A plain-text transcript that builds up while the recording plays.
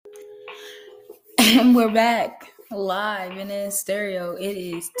And we're back live and in stereo. It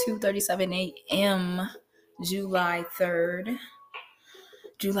is 2:37 a.m. July 3rd.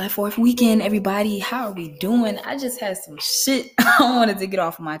 July 4th weekend, everybody. How are we doing? I just had some shit I wanted to get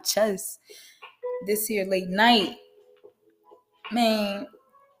off my chest this here late night. Man,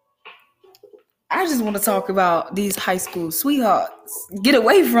 I just want to talk about these high school sweethearts. Get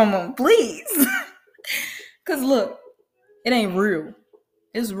away from them, please. Cause look, it ain't real.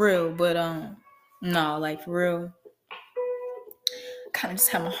 It's real, but no, like for real. Kind of just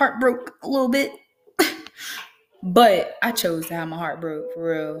had my heart broke a little bit. But I chose to have my heart broke,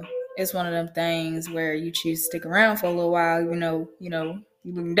 for real. It's one of them things where you choose to stick around for a little while, even though, you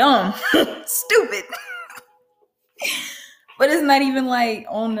look dumb, stupid. But it's not even like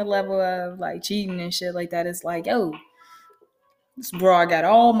on the level of like cheating and shit like that. It's like, yo, this bro got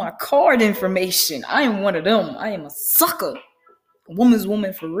all my card information. I am one of them. I am a sucker. A woman's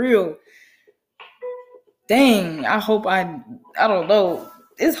woman for real. Dang, I hope I don't know.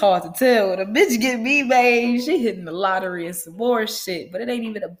 It's hard to tell. The bitch get me, babe. She hitting the lottery and some more shit. But it ain't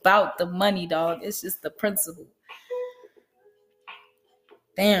even about the money, dog. It's just the principle.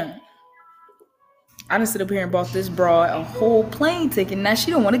 Damn. I done sit up here and bought this broad a whole plane ticket. Now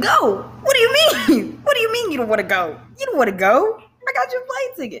she don't want to go. What do you mean? What do you mean you don't want to go? You don't want to go? I got your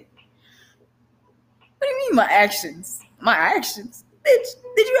plane ticket. What do you mean my actions? My actions? Bitch,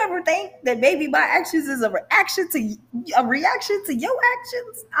 did you ever think that maybe my actions is a reaction to your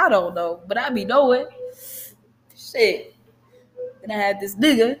actions? I don't know, but I be knowing. Shit. Then I had this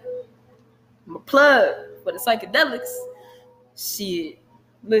nigga, my plug for the psychedelics. Shit.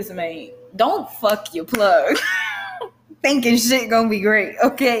 Listen, man, don't fuck your plug. Thinking shit gonna be great,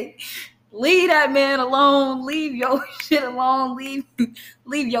 okay? Leave that man alone. Leave your shit alone.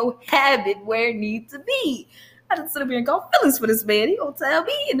 Leave your habit where it needs to be. I just sit up here and go feelings for this man. He gonna tell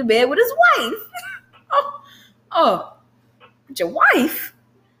me in the bed with his wife. oh, with your wife?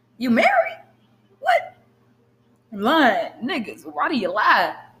 You married? What? I'm lying. Niggas, why do you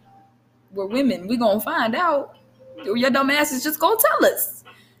lie? We're women. We gonna find out. Your dumb ass is just gonna tell us.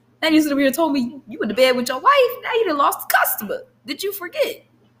 Now you sit up here and told me you in the bed with your wife. Now you done lost a customer. Did you forget?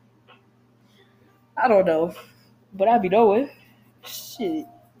 I don't know. But I be knowing. Shit.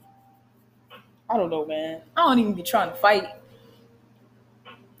 I don't know, man. I don't even be trying to fight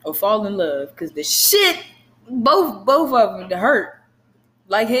or fall in love. Because the shit, both of them, to hurt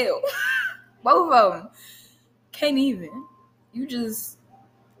like hell. Both of them. Can't even. You just,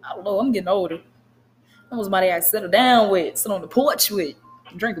 I don't know. I'm getting older. I was somebody I settle down with, sit on the porch with,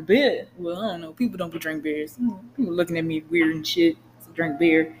 drink a beer. Well, I don't know. People don't be drinking beers. People looking at me weird and shit. So drink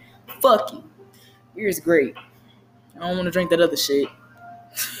beer. Fuck you. Beer is great. I don't want to drink that other shit.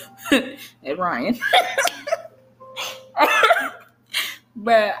 At Ryan.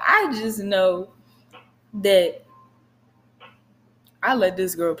 But I just know that I let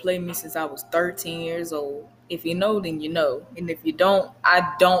this girl play me since I was 13 years old. If you know, then you know. And if you don't,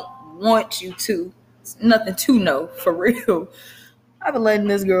 I don't want you to. It's nothing to know, for real. I've been letting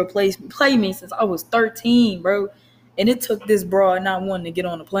this girl play me since I was 13, bro. And it took this broad not wanting to get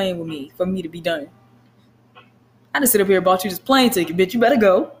on a plane with me for me to be done. I just sit up here and bought you this plane ticket, bitch. You better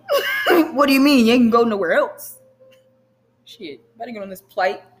go. What do you mean? You ain't can go nowhere else. Shit, better get on this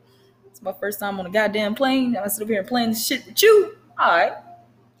flight. It's my first time on a goddamn plane. I sit up here and playing this shit with you. All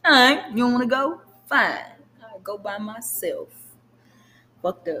right. You don't want to go? Fine. I'll go by myself.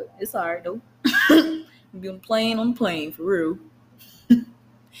 Fucked up. It's all right, though. Be on the plane, for real.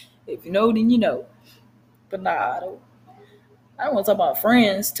 If you know, then you know. But nah, I don't want to talk about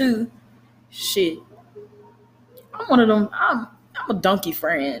friends, too. Shit. I'm one of them. I'm a donkey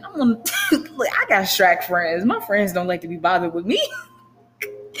friend. Look, I got Shrek friends. My friends don't like to be bothered with me.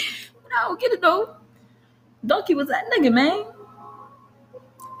 But I don't get it though. Donkey was that nigga, man.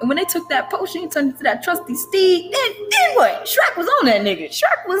 And when they took that potion, he turned into that trusty steed. Then what? Shrek was on that nigga.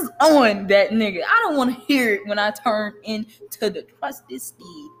 Shrek was on that nigga. I don't want to hear it when I turn into the trusty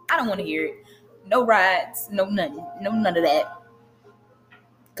steed. I don't want to hear it. No rides, no nothing. No none of that.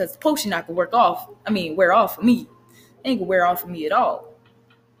 Because the potion not gonna wear off of me. It ain't gonna wear off of me at all.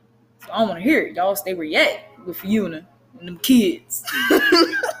 So I don't want to hear it. Y'all stay where you at with Fiona and them kids.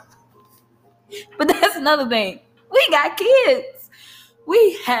 But that's another thing. We got kids.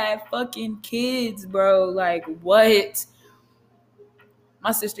 We have fucking kids, bro. Like, what?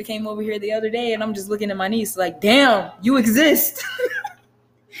 My sister came over here the other day, and I'm just looking at my niece like, damn, you exist.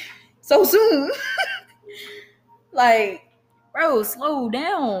 So soon. Like, bro, slow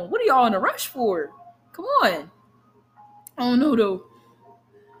down. What are y'all in a rush for? Come on. I don't know, though.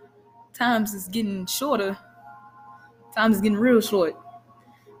 Times is getting shorter. Times is getting real short.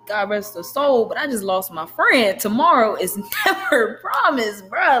 God rest her soul, but I just lost my friend. Tomorrow is never promised,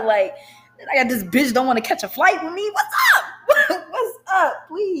 bro. Like, I got this bitch don't want to catch a flight with me. What's up? What's up,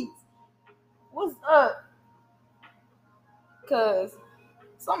 please? What's up? Cause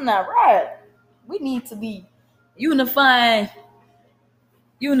something not right. We need to be unifying,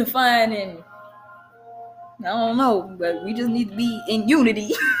 and I don't know, but we just need to be in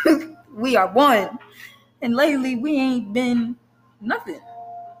unity. We are one. And lately we ain't been nothing.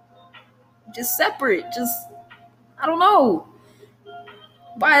 Just separate. Just, I don't know.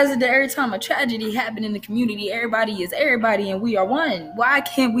 Why is it that every time a tragedy happens in the community, everybody is everybody and we are one? Why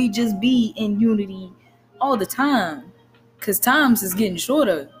can't we just be in unity all the time? Because times is getting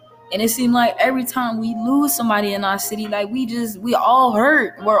shorter. And it seems like every time we lose somebody in our city, like we all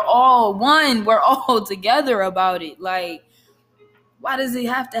hurt. We're all one. We're all together about it. Like, why does it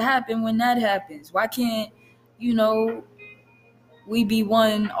have to happen when that happens? Why can't, we be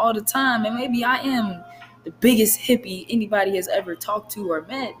one all the time? And maybe I am the biggest hippie anybody has ever talked to or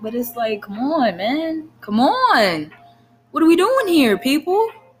met. But it's like, come on, man. Come on. What are we doing here, people?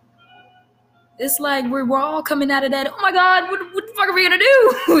 It's like we're all coming out of that, oh my God, what the fuck are we gonna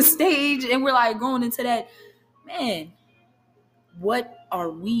do stage, and we're like going into that, man, what are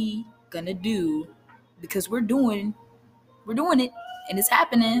we gonna do? Because we're doing it, and it's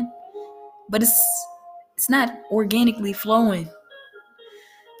happening, but it's not organically flowing.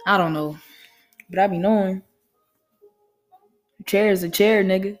 I don't know, but I be knowing. A chair is a chair,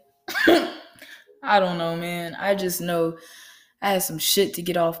 nigga. I don't know, man. I just know I had some shit to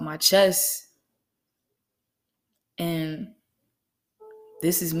get off my chest. And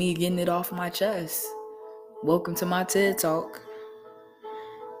this is me getting it off my chest. Welcome to my TED Talk.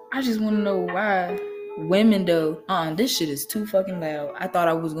 I just want to know why women, though, this shit is too fucking loud. I thought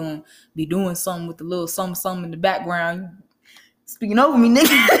I was going to be doing something with a little something in the background. Speaking over me,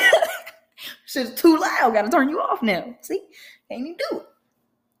 nigga. Shit is too loud. Got to turn you off now. See? Can't even do it.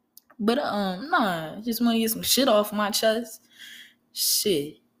 But, just want to get some shit off my chest.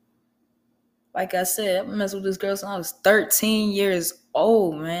 Shit. Like I said, I messed with this girl since I was 13 years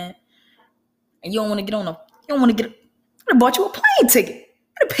old, man. And you don't want to get I bought you a plane ticket.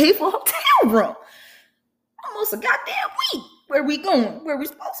 I paid for a hotel room. Almost a goddamn week. Where we going? Where we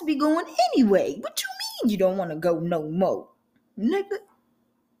supposed to be going anyway? What you mean you don't want to go no more? Nigga.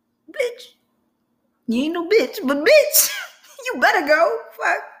 Bitch. You ain't no bitch, but bitch. You better go.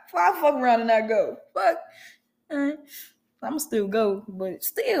 Fuck around and not go. Fuck. I'ma still go, but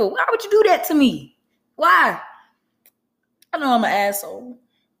still, why would you do that to me? Why? I know I'm an asshole.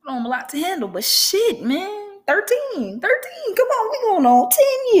 I know I'm a lot to handle, but shit, man. 13. Come on, we going on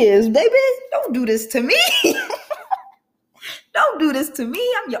 10 years, baby. Don't do this to me. Don't do this to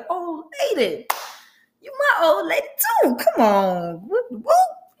me. I'm your old lady. You my old lady too. Come on. We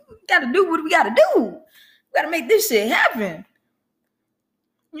gotta do what we gotta do. We gotta make this shit happen.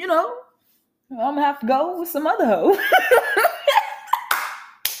 I'm gonna have to go with some other hoe.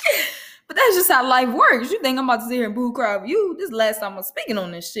 But that's just how life works. You think I'm about to sit here and boo cry over you? This is the last time I'm speaking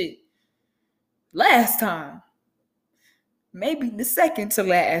on this shit. Last time. Maybe the second to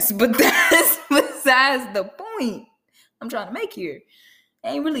last. But that's besides the point I'm trying to make here.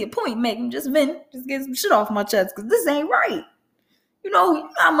 Ain't really a point making. Just get some shit off my chest. Because this ain't right. You know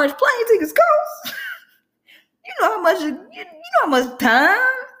how much plane tickets cost? You know how much time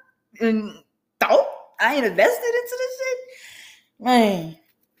and thought I ain't invested into this shit? Man.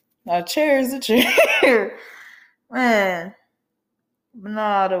 A chair is a chair. Man.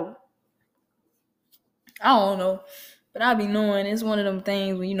 Nah, though. I don't know. But I be knowing it's one of them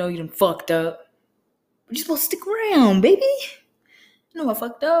things when you know you done fucked up. But you supposed to stick around, baby. You know I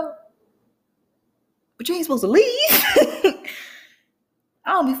fucked up. But you ain't supposed to leave.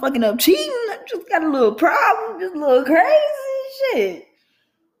 I don't be fucking up cheating. I just got a little problem. Just a little crazy shit.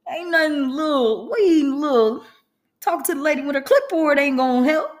 Ain't nothing little talk to the lady with her clipboard ain't gonna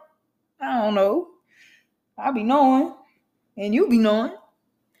help. I don't know. I be knowing. And you be knowing.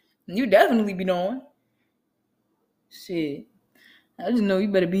 And you definitely be knowing. Shit. I just know you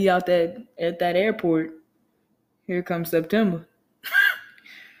better be out at that airport. Here comes September.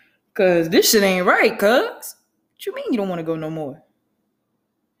 Cause this shit ain't right, cuz. What you mean you don't want to go no more?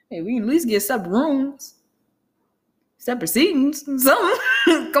 Hey, we can at least get separate rooms. Separate seatings.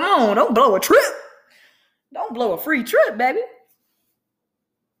 Something. Come on, don't blow a trip. Don't blow a free trip, baby.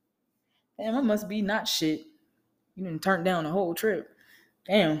 Damn, I must be not shit. You didn't turn down the whole trip.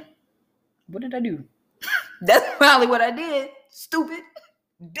 Damn. What did I do? That's probably what I did. Stupid.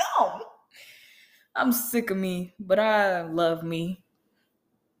 Dumb. I'm sick of me, but I love me.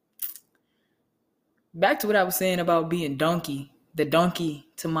 Back to what I was saying about being donkey. the donkey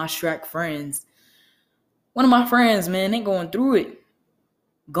to my Shrek friends. One of my friends, man, they going through it.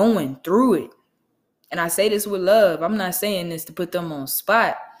 Going through it. And I say this with love. I'm not saying this to put them on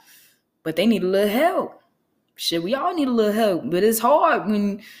spot, but they need a little help. Shit, we all need a little help, but it's hard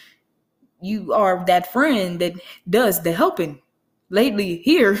when you are that friend that does the helping. Lately,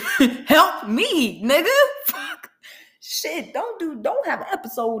 here, help me, nigga. Fuck. Shit, don't have an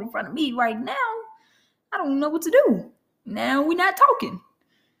episode in front of me right now. I don't know what to do. Now we not talking.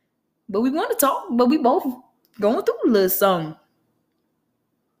 But we want to talk, but we both going through a little something.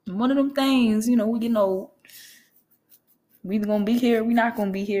 One of them things, we getting old. We either gonna be here, we not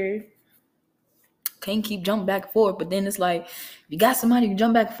gonna be here. Can't keep jumping back and forth, but then it's like, if you got somebody you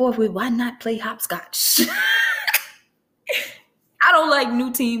jump back and forth with, why not play hopscotch? I don't like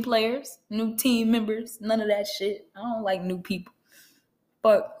new team players, new team members, none of that shit. I don't like new people.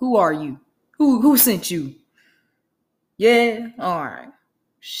 But who are you? Who sent you? Yeah, all right.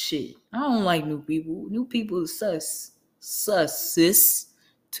 Shit, I don't like new people. New people is sus. Sus, sis.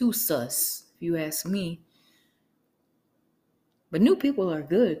 Too sus, if you ask me. But new people are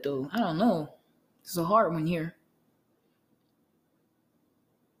good, though. I don't know. It's a hard one here.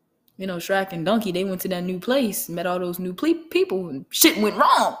 Shrek and Donkey, they went to that new place, met all those new people, and shit went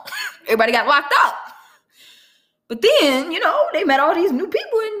wrong. Everybody got locked up. But then, they met all these new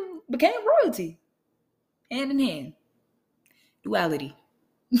people and became royalty. Hand in hand. Duality.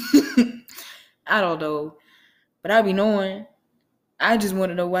 I don't know. But I be knowing. I just want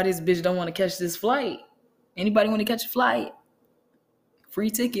to know why this bitch don't want to catch this flight. Anybody want to catch a flight?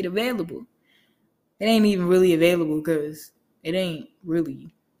 Free ticket available. It ain't even really available because it ain't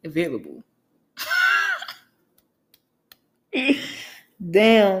really available.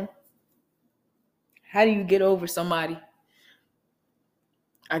 Damn. How do you get over somebody?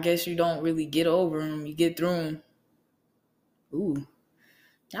 I guess you don't really get over them. You get through them. Ooh.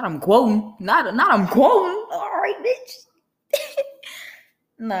 Not I'm quoting. Not I'm quoting. All right, bitch.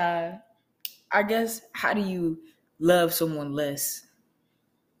 Nah. I guess, how do you love someone less?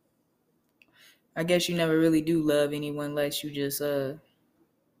 I guess you never really do love anyone less. You just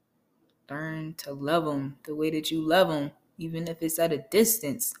learn to love them the way that you love them, even if it's at a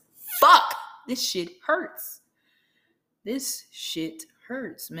distance. Fuck! This shit hurts. This shit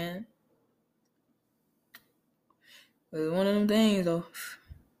hurts, man. But one of them things, though.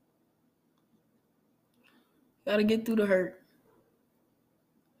 Gotta get through the hurt.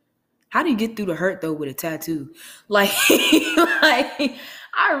 How do you get through the hurt, though, with a tattoo? Like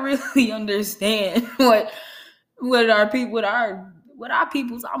I really understand what our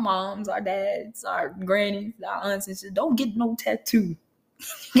people's, our moms, our dads, our grannies, our aunts and shit. Don't get no tattoo.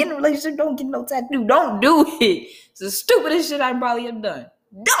 Get in a relationship, don't get no tattoo. Don't do it. It's the stupidest shit I probably have done.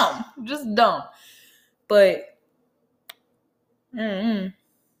 Dumb. Just dumb. But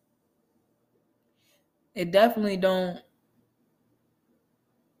it definitely don't.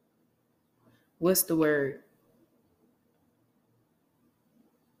 What's the word?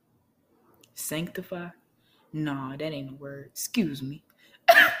 Sanctify? Nah, that ain't a word. Excuse me.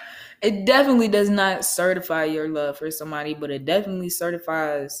 It definitely does not certify your love for somebody, but it definitely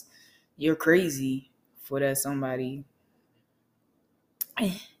certifies you're crazy for that somebody.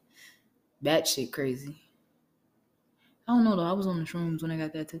 That shit crazy. I don't know though. I was on the shrooms when I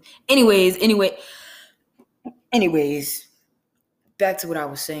got that too. Anyways, back to what I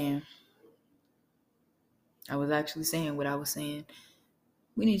was saying. I was actually saying what I was saying.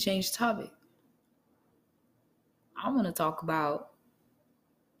 We need to change the topic. I want to talk about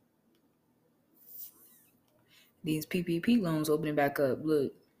these PPP loans opening back up.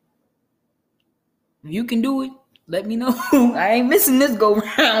 Look, if you can do it, let me know. I ain't missing this go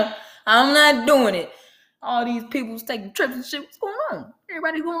round. I'm not doing it. All these people's taking trips and shit. What's going on?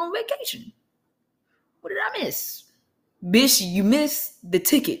 Everybody's going on vacation. What did I miss? Bitch, you missed the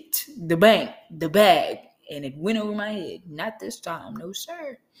ticket, the bank, the bag, and it went over my head. Not this time. No,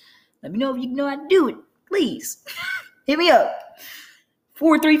 sir. Let me know if you know how to do it. Please. Hit me up.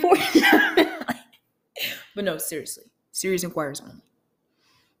 434. But no, seriously. Serious inquiries only.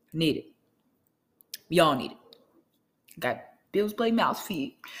 Need it. We all need it. Got bills, play, mouth,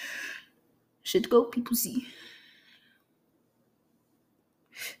 feed. Shit to go, people see.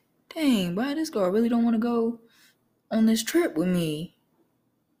 Dang, boy, this girl really don't want to go on this trip with me.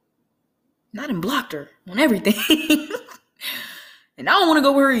 Not even blocked her on everything. And I don't want to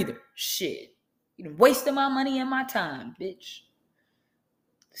go with her either. Shit. You done wasted my money and my time, bitch.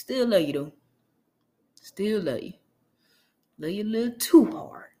 Still love you, though. Still love you. Love you a little too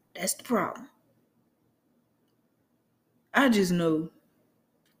hard. That's the problem. I just know.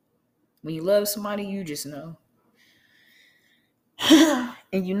 When you love somebody, you just know.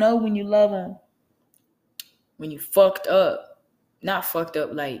 And you know when you love them, when you fucked up, not fucked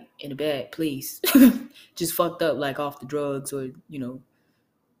up like in a bad place, just fucked up like off the drugs or,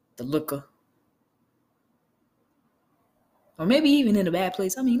 the liquor. Or maybe even in a bad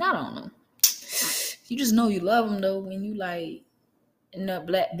place. I mean, I don't know. You just know you love them though when you like in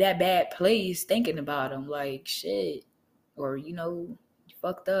that bad place thinking about them, like shit. Or, you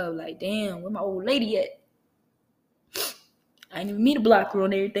fucked up, like damn, where my old lady at? I ain't even mean to block her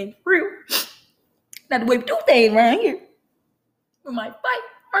on everything. For real. Not the way we do things around here. We might fight,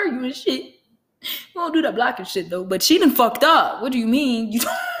 argue and shit. We don't do that blocking shit though. But she done fucked up. What do you mean you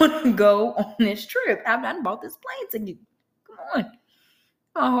don't want to go on this trip? I done bought this plane ticket. Come on.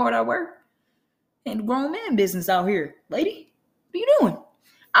 How hard I work. And grown man business out here. Lady, what are you doing?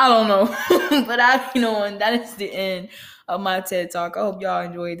 I don't know. But and that is the end of my TED Talk. I hope y'all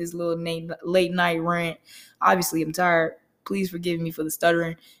enjoyed this little late night rant. Obviously, I'm tired. Please forgive me for the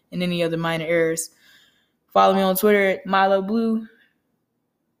stuttering and any other minor errors. Follow me on Twitter at Milo Blue.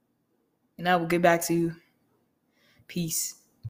 And I will get back to you. Peace.